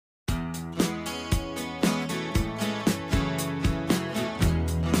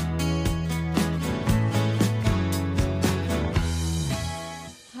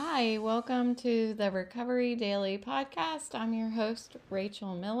welcome to the Recovery Daily Podcast. I'm your host,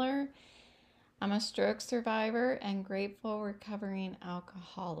 Rachel Miller. I'm a stroke survivor and grateful recovering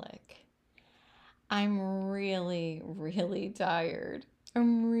alcoholic. I'm really tired.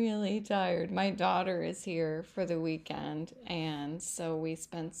 My daughter is here for the weekend, and so we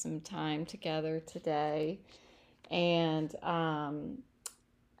spent some time together today. And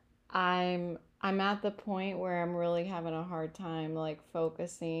I'm at the point where I'm really having a hard time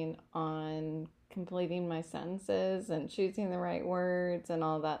focusing on completing my sentences and choosing the right words and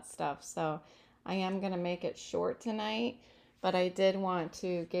all that stuff. So I am going to make it short tonight, but I did want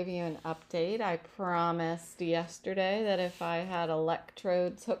to give you an update. I promised yesterday that if I had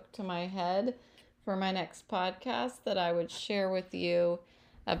electrodes hooked to my head for my next podcast that I would share with you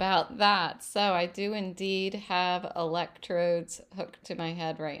about that. So I do indeed have electrodes hooked to my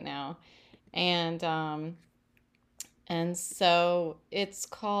head right now. And so it's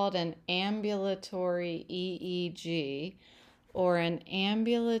called an ambulatory EEG or an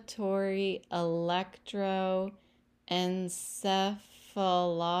ambulatory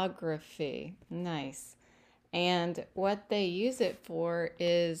electroencephalography. Nice. And what they use it for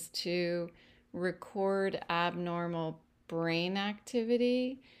is to record abnormal brain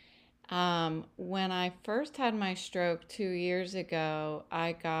activity. When I first had my stroke 2 years ago,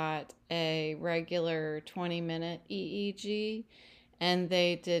 I got a regular 20-minute EEG, and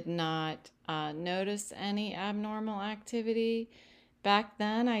they did not notice any abnormal activity. Back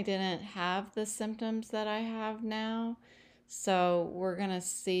then, I didn't have the symptoms that I have now. So we're going to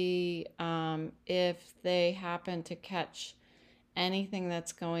see if they happen to catch anything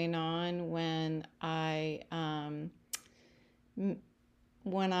that's going on when I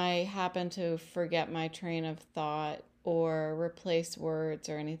happen to forget my train of thought or replace words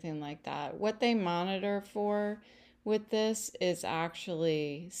or anything like that. What they monitor for with this is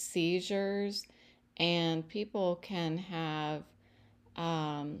actually seizures, and people can have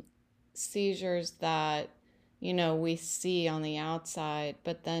seizures that, we see on the outside,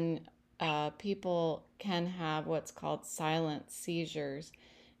 but then people can have what's called silent seizures,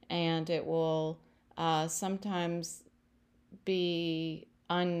 and it will sometimes be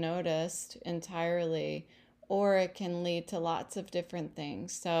unnoticed entirely, or it can lead to lots of different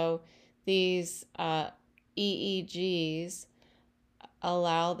things. So these EEGs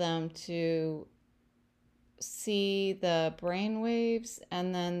allow them to see the brain waves,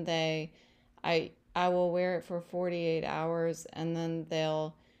 and then I will wear it for 48 hours, and then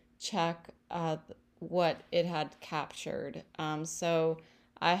they'll check what it had captured. So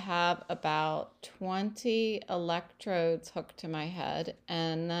I have about 20 electrodes hooked to my head,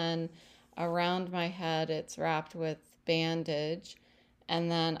 and then around my head it's wrapped with bandage,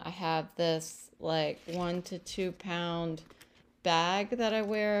 and then I have this 1 to 2 pound bag that I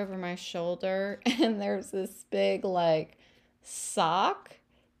wear over my shoulder, and there's this big sock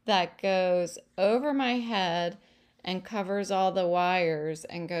that goes over my head and covers all the wires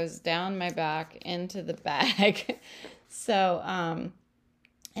and goes down my back into the bag. So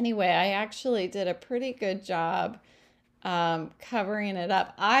anyway, I actually did a pretty good job covering it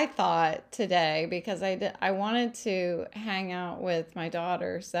up, I thought, today, because I wanted to hang out with my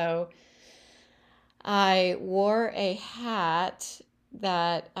daughter. So I wore a hat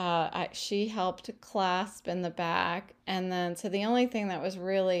that she helped clasp in the back. And then, so the only thing that was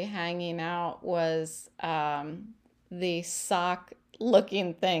really hanging out was the sock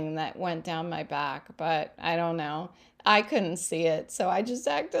looking thing that went down my back. But I don't know. I couldn't see it, so I just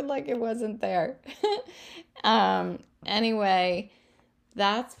acted like it wasn't there. Anyway,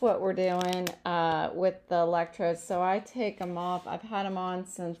 that's what we're doing with the electrodes. So I take them off. I've had them on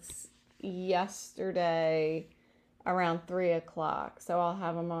since yesterday around 3 o'clock. So I'll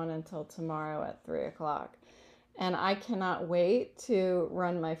have them on until tomorrow at 3 o'clock. And I cannot wait to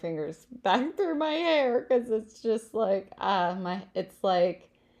run my fingers back through my hair, because it's just it's like,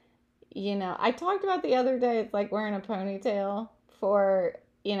 I talked about the other day, it's like wearing a ponytail for,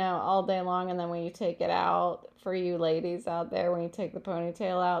 all day long. And then when you take it out, for you ladies out there, when you take the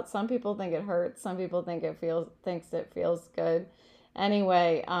ponytail out, some people think it hurts. Some people thinks it feels good.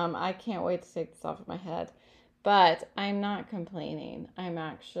 Anyway, I can't wait to take this off of my head. But I'm not complaining. I'm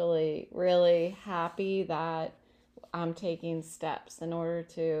actually really happy that I'm taking steps in order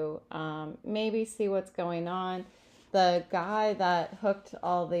to maybe see what's going on. The guy that hooked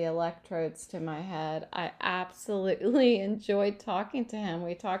all the electrodes to my head, I absolutely enjoyed talking to him.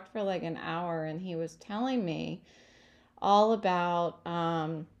 We talked for an hour, and he was telling me all about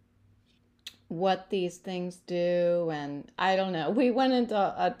what these things do. And I don't know, we went into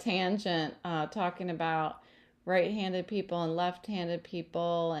a tangent talking about right-handed people and left-handed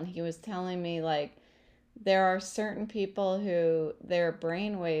people, and he was telling me like there are certain people who their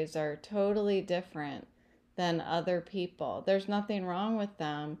brain waves are totally different than other people. There's nothing wrong with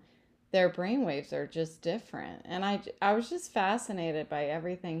them. Their brain waves are just different. And I was just fascinated by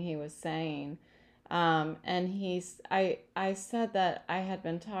everything he was saying. And I said that I had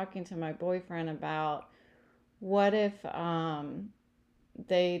been talking to my boyfriend about what if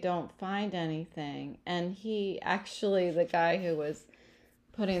they don't find anything. And he actually, the guy who was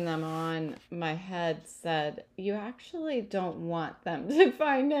putting them on my head, said, "You actually don't want them to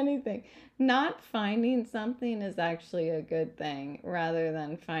find anything. Not finding something is actually a good thing rather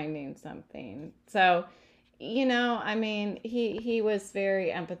than finding something." So, I mean, he was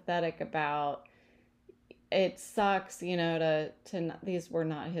very empathetic about it. Sucks, to these were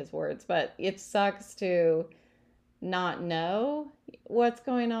not his words, but it sucks to not know what's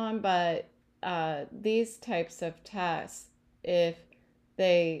going on, but these types of tests, if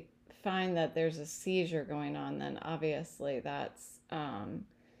they find that there's a seizure going on, then obviously that's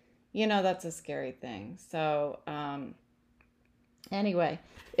a scary thing. So, anyway,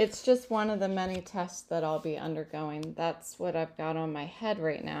 it's just one of the many tests that I'll be undergoing. That's what I've got on my head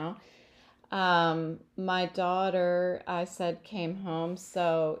right now. My daughter, I said, came home,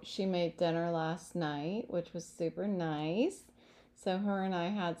 so she made dinner last night, which was super nice. So her and I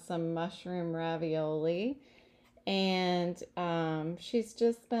had some mushroom ravioli, and she's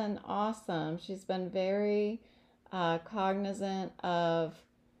just been awesome. She's been very cognizant of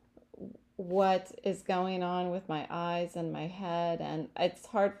what is going on with my eyes and my head, and it's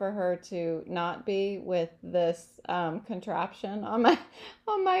hard for her to not be with this contraption on my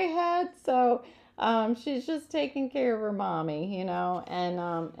on my head. So she's just taking care of her mommy,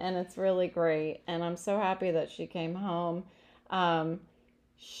 and it's really great. And I'm so happy that she came home. Um,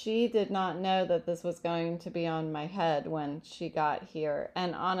 she did not know that this was going to be on my head when she got here,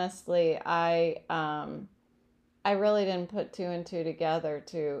 and honestly, I really didn't put two and two together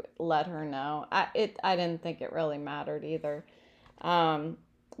to let her know. I didn't think it really mattered either. Um,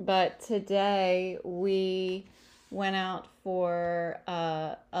 but today we went out for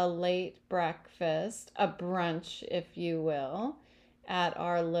a late breakfast, a brunch, if you will, at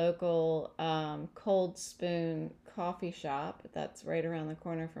our local Cold Spoon coffee shop that's right around the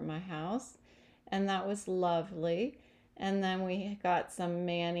corner from my house. And that was lovely. And then we got some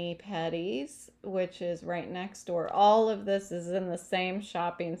mani petties, which is right next door. All of this is in the same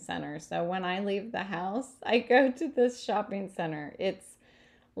shopping center. So when I leave the house, I go to this shopping center. It's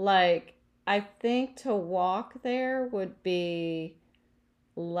like, I think to walk there would be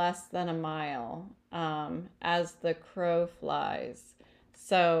less than a mile, as the crow flies.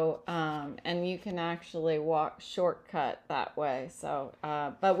 So, and you can actually walk shortcut that way. So,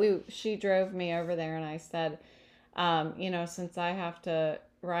 but she drove me over there, and I said, since I have to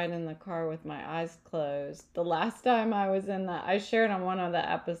ride in the car with my eyes closed, the last time I shared on one of the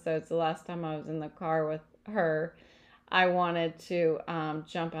episodes, the last time I was in the car with her, I wanted to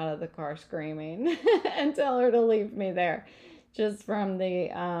jump out of the car screaming and tell her to leave me there. Just from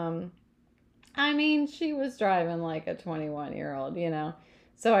she was driving like a 21-year-old.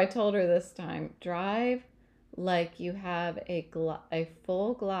 So I told her this time, drive like you have a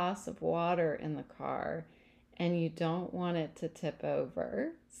full glass of water in the car and you don't want it to tip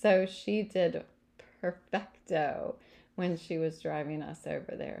over. So she did perfecto when she was driving us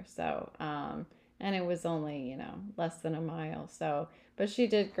over there. So, and it was only, less than a mile. So, but she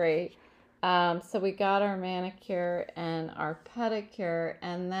did great. So we got our manicure and our pedicure,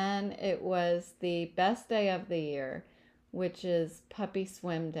 and then it was the best day of the year, which is puppy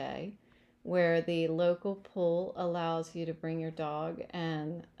swim day, where the local pool allows you to bring your dog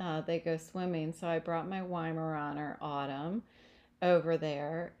and they go swimming. So I brought my Weimaraner Autumn over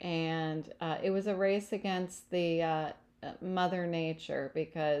there, and it was a race against the Mother Nature,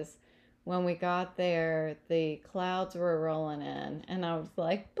 because when we got there, the clouds were rolling in, and I was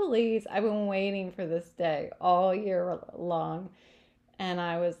like, please, I've been waiting for this day all year long. And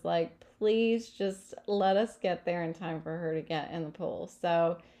I was like, please just let us get there in time for her to get in the pool.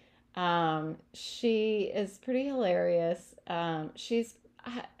 So she is pretty hilarious.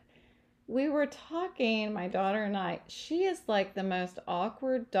 We were talking, my daughter and I, she is like the most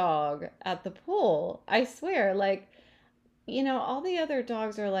awkward dog at the pool. I swear, like, all the other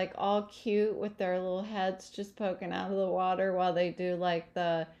dogs are like all cute with their little heads just poking out of the water while they do like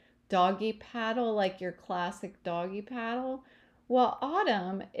the doggy paddle, like your classic doggy paddle. Well,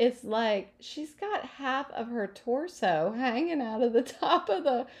 Autumn is like, she's got half of her torso hanging out of the top of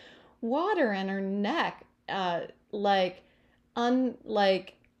the water, and her neck, like,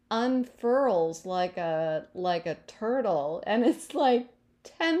 like unfurls like a turtle, and it's like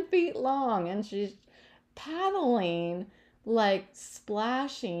 10 feet long, and she's paddling, like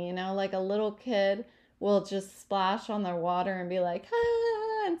splashing, like a little kid will just splash on the water and be like,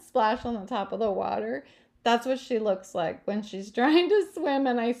 ah, and splash on the top of the water. That's what she looks like when she's trying to swim,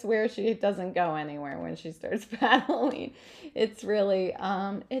 and I swear she doesn't go anywhere when she starts paddling. It's really,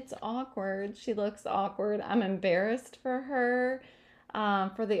 it's awkward. She looks awkward. I'm embarrassed for her,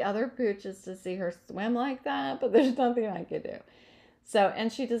 for the other pooches to see her swim like that, but there's nothing I could do. So,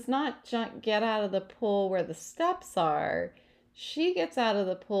 and she does not get out of the pool where the steps are. She gets out of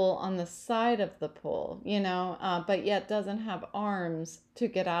the pool on the side of the pool, but yet doesn't have arms to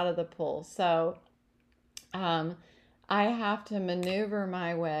get out of the pool. So, um, I have to maneuver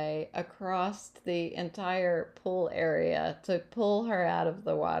my way across the entire pool area to pull her out of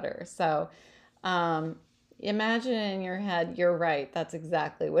the water. So, um, imagine in your head, you're right. That's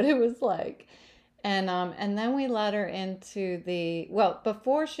exactly what it was like. And then we let her into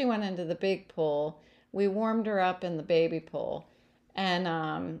before she went into the big pool, we warmed her up in the baby pool.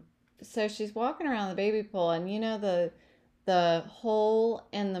 And so she's walking around the baby pool, and the hole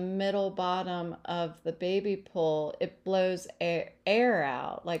in the middle bottom of the baby pool, it blows air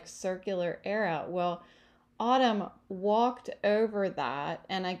out, like circular air out. Well, Autumn walked over that,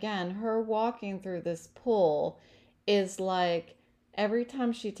 and again, her walking through this pool is like every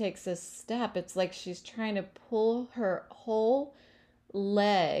time she takes a step, it's like she's trying to pull her whole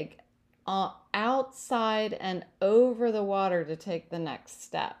leg outside and over the water to take the next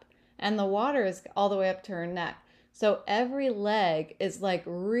step. And the water is all the way up to her neck. So every leg is like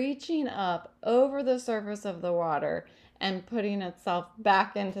reaching up over the surface of the water and putting itself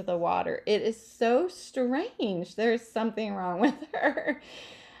back into the water. It is so strange. There's something wrong with her.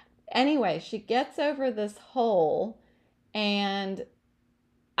 Anyway, she gets over this hole, and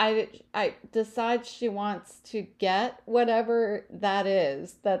I decide she wants to get whatever that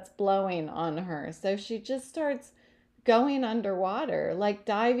is that's blowing on her. So she just starts going underwater, like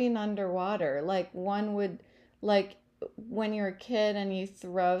diving underwater, like one would, like when you're a kid and you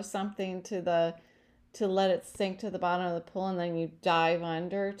throw something to let it sink to the bottom of the pool, and then you dive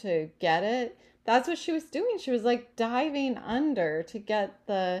under to get it. That's what she was doing. She was like diving under to get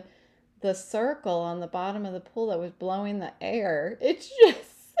the circle on the bottom of the pool that was blowing the air. It's just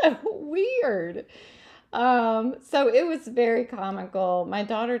so weird. So it was very comical. My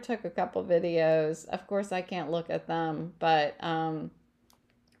daughter took a couple videos. Of course, I can't look at them, but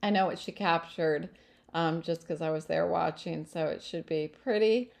I know what she captured, just because I was there watching. So it should be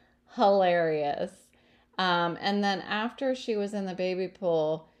pretty hilarious. And then after she was in the baby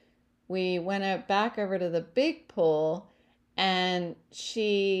pool, we went back over to the big pool, and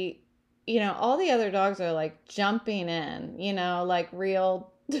she, all the other dogs are like jumping in, like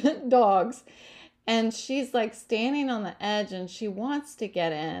real dogs. And she's like standing on the edge, and she wants to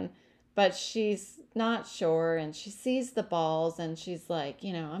get in, but she's not sure. And she sees the balls, and she's like,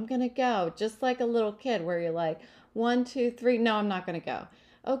 I'm going to go. Just like a little kid where you're like, 1, 2, 3. No, I'm not going to go.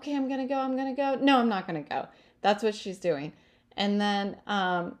 Okay, I'm going to go. I'm going to go. No, I'm not going to go. That's what she's doing. And then,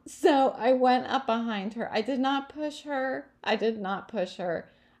 so I went up behind her. I did not push her. I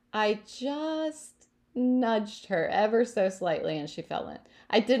just nudged her ever so slightly, and she fell in.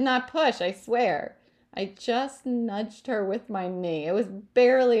 I did not push, I swear. I just nudged her with my knee. It was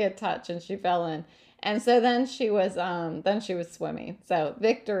barely a touch, and she fell in. And so then she was swimming. So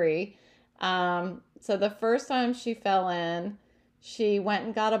victory. So the first time she fell in, she went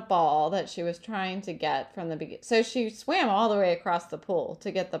and got a ball that she was trying to get from the beginning. So she swam all the way across the pool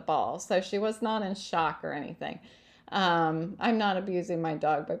to get the ball. So she was not in shock or anything. I'm not abusing my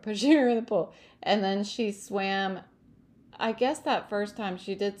dog by pushing her in the pool. And then she swam, I guess that first time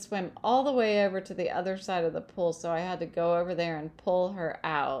she did swim all the way over to the other side of the pool. So I had to go over there and pull her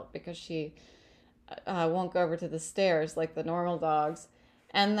out because she won't go over to the stairs like the normal dogs.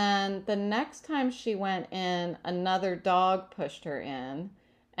 And then the next time she went in, another dog pushed her in.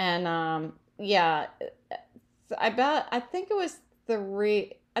 And yeah, I think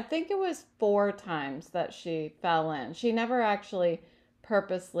it was 4 times that she fell in. She never actually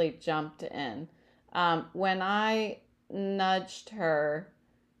purposely jumped in. When I nudged her,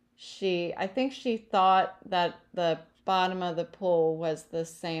 I think she thought that the bottom of the pool was the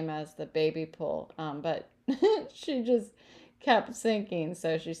same as the baby pool, but she just kept sinking,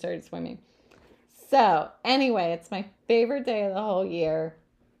 so she started swimming. So anyway, it's my favorite day of the whole year.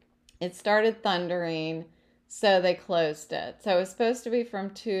 It started thundering, so they closed it. So it was supposed to be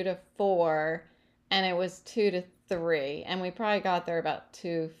from 2 to 4, and it was 2 to 3, and we probably got there about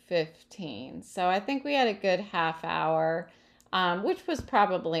 2:15. So I think we had a good half hour. which was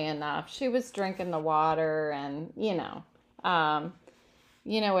probably enough. She was drinking the water, and you know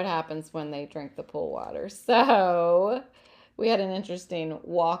what happens when they drink the pool water. So we had an interesting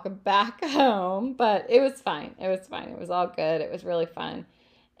walk back home, but it was fine. It was fine. It was all good. It was really fun.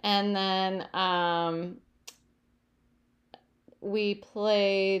 And then we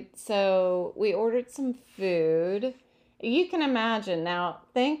played, so we ordered some food. You can imagine now,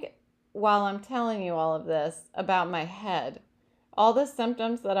 think while I'm telling you all of this about my head, all the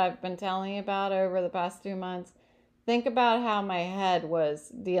symptoms that I've been telling you about over the past 2 months. Think about how my head was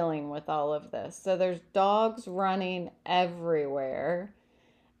dealing with all of this. So there's dogs running everywhere.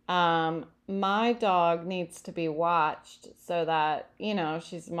 My dog needs to be watched so that,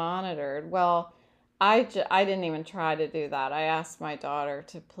 she's monitored. Well, I didn't even try to do that. I asked my daughter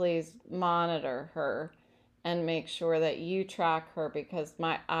to please monitor her and make sure that you track her, because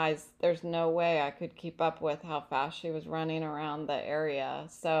my eyes, there's no way I could keep up with how fast she was running around the area.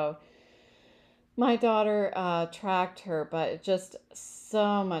 So my daughter tracked her, but just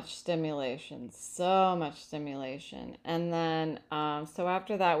so much stimulation, so much stimulation. And then, so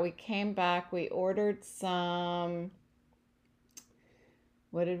after that, we came back, we ordered some,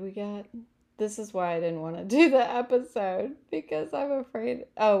 what did we get? This is why I didn't want to do the episode, because I'm afraid.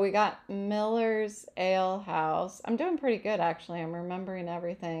 Oh, we got Miller's Ale House. I'm doing pretty good, actually. I'm remembering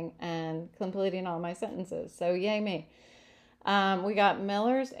everything and completing all my sentences. So, yay me. We got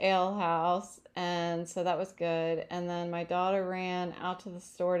Miller's Ale House, and so that was good. And then my daughter ran out to the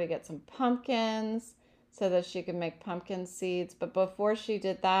store to get some pumpkins so that she could make pumpkin seeds. But before she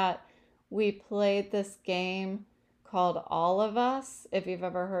did that, we played this game called All of Us, if you've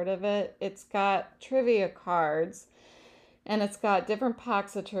ever heard of it. It's got trivia cards, and it's got different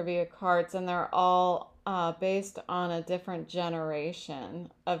packs of trivia cards, and they're all based on a different generation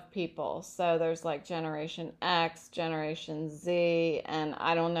of people. So there's like Generation X, Generation Z, and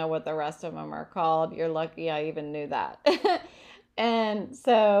I don't know what the rest of them are called. You're lucky I even knew that. And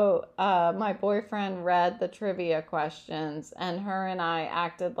so my boyfriend read the trivia questions, and her and I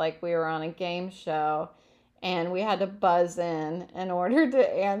acted like we were on a game show, and we had to buzz in order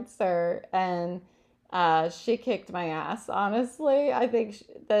to answer. And she kicked my ass, honestly. I think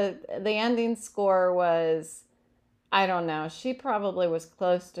the ending score was, I don't know, she probably was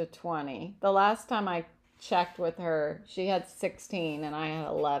close to 20. The last time I checked with her, she had 16 and I had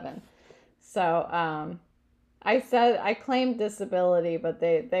 11. So I claimed disability, but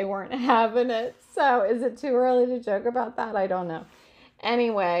they weren't having it. So is it too early to joke about that? I don't know.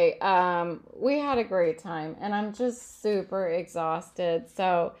 Anyway, we had a great time, and I'm just super exhausted.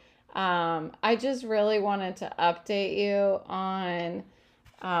 So I just really wanted to update you on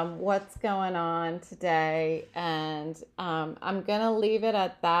what's going on today, and I'm going to leave it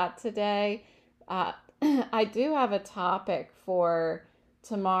at that today. I do have a topic for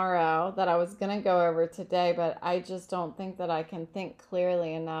tomorrow that I was going to go over today, but I just don't think that I can think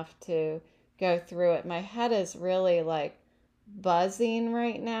clearly enough to go through it. My head is really like buzzing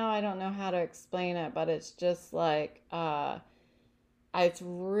right now. I don't know how to explain it, but it's just like it's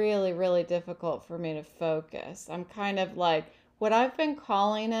really, really difficult for me to focus. I'm kind of like, what I've been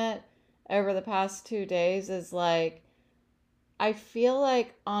calling it over the past 2 days is like, I feel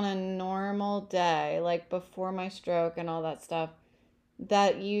like on a normal day, like before my stroke and all that stuff,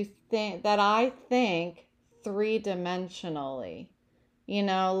 that I think three-dimensionally.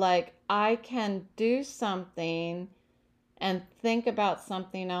 Like I can do something and think about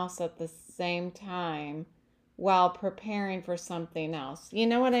something else at the same time while preparing for something else. You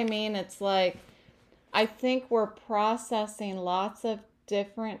know what I mean? It's like I think we're processing lots of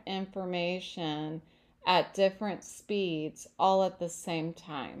different information at different speeds all at the same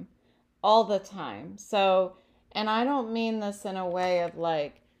time, all the time. So, and I don't mean this in a way of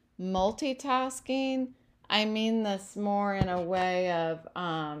like multitasking. I mean this more in a way of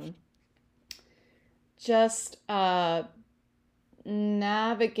just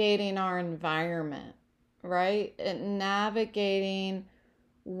navigating our environment, right? And navigating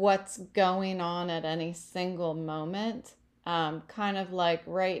what's going on at any single moment. Kind of like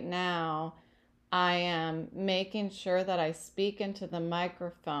right now, I am making sure that I speak into the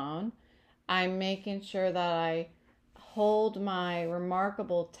microphone. I'm making sure that I hold my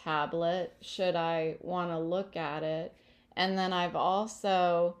remarkable tablet should I want to look at it. And then I've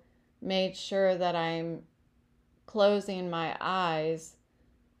also made sure that I'm closing my eyes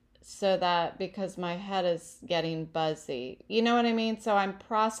so that, because my head is getting buzzy. You know what I mean? So I'm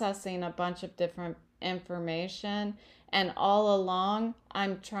processing a bunch of different information, and all along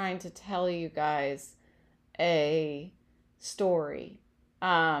I'm trying to tell you guys a story.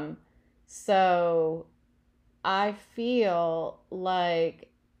 So I feel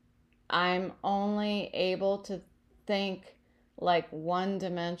like I'm only able to think like one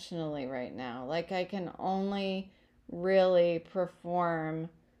dimensionally right now. Like I can only really perform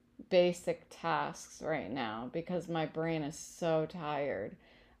basic tasks right now because my brain is so tired.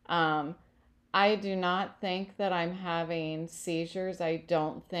 Um, I do not think that I'm having seizures. I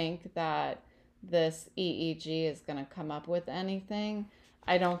don't think that this EEG is going to come up with anything.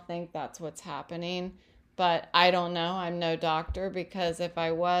 I don't think that's what's happening. But I don't know. I'm no doctor because if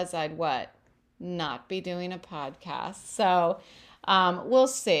I was, I'd what? Not be doing a podcast. So we'll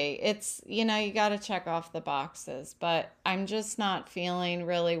see. It's, you got to check off the boxes, but I'm just not feeling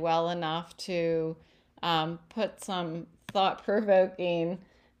really well enough to put some thought provoking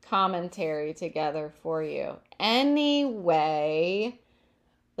commentary together for you. Anyway,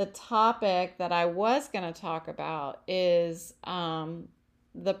 the topic that I was going to talk about is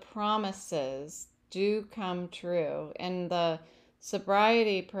the promises do come true. In the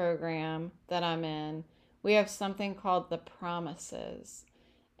sobriety program that I'm in, we have something called the promises.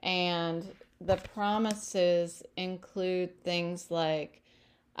 And the promises include things like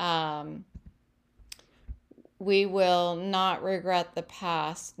um, we will not regret the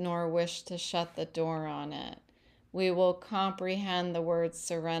past nor wish to shut the door on it. We will comprehend the word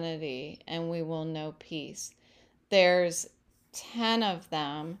serenity and we will know peace. There's 10 of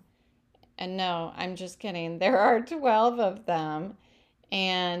them. And no, I'm just kidding. There are 12 of them.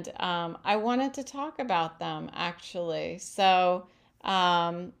 And I wanted to talk about them actually. So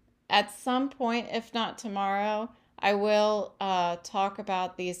at some point, if not tomorrow, I will talk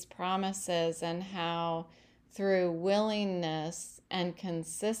about these promises and how through willingness and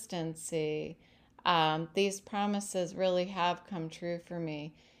consistency, these promises really have come true for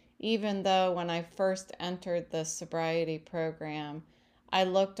me. Even though when I first entered the sobriety program, I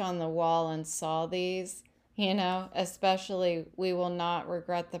looked on the wall and saw these, especially we will not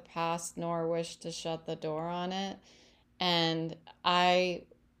regret the past nor wish to shut the door on it. And I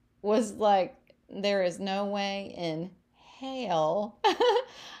was like, there is no way in hell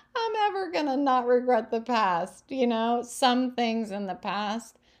I'm ever going to not regret the past. Some things in the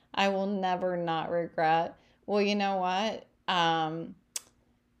past I will never not regret. Well, you know what?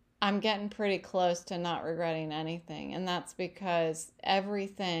 I'm getting pretty close to not regretting anything. And that's because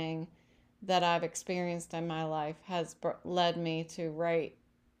everything that I've experienced in my life has led me to right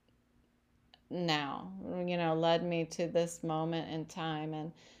now, led me to this moment in time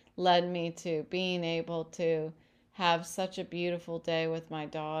and led me to being able to have such a beautiful day with my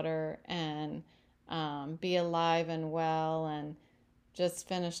daughter and be alive and well, and just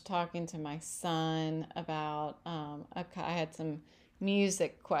finished talking to my son about, I had some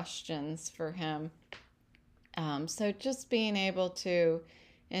music questions for him. So just being able to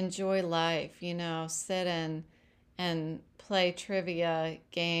enjoy life, sit and play trivia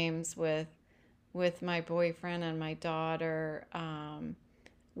games with my boyfriend and my daughter,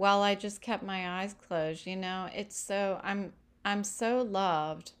 while I just kept my eyes closed. It's so I'm so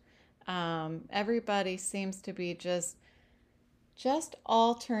loved. Everybody seems to be just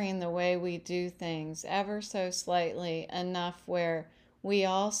altering the way we do things ever so slightly enough where we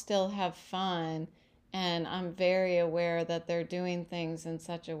all still have fun, and I'm very aware that they're doing things in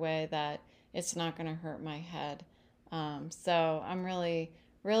such a way that it's not going to hurt my head. So I'm really,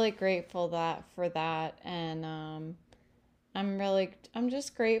 really grateful for that, and I'm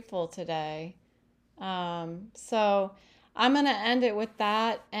just grateful today. So I'm going to end it with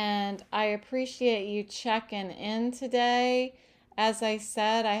that, and I appreciate you checking in today. As I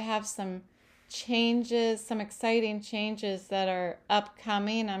said, I have some changes, some exciting changes that are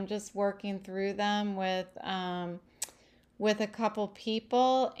upcoming. I'm just working through them with a couple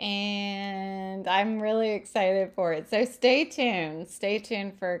people, and I'm really excited for it. So stay tuned. Stay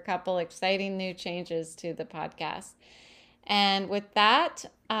tuned for a couple exciting new changes to the podcast. And with that,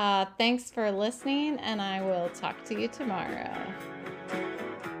 thanks for listening, and I will talk to you tomorrow.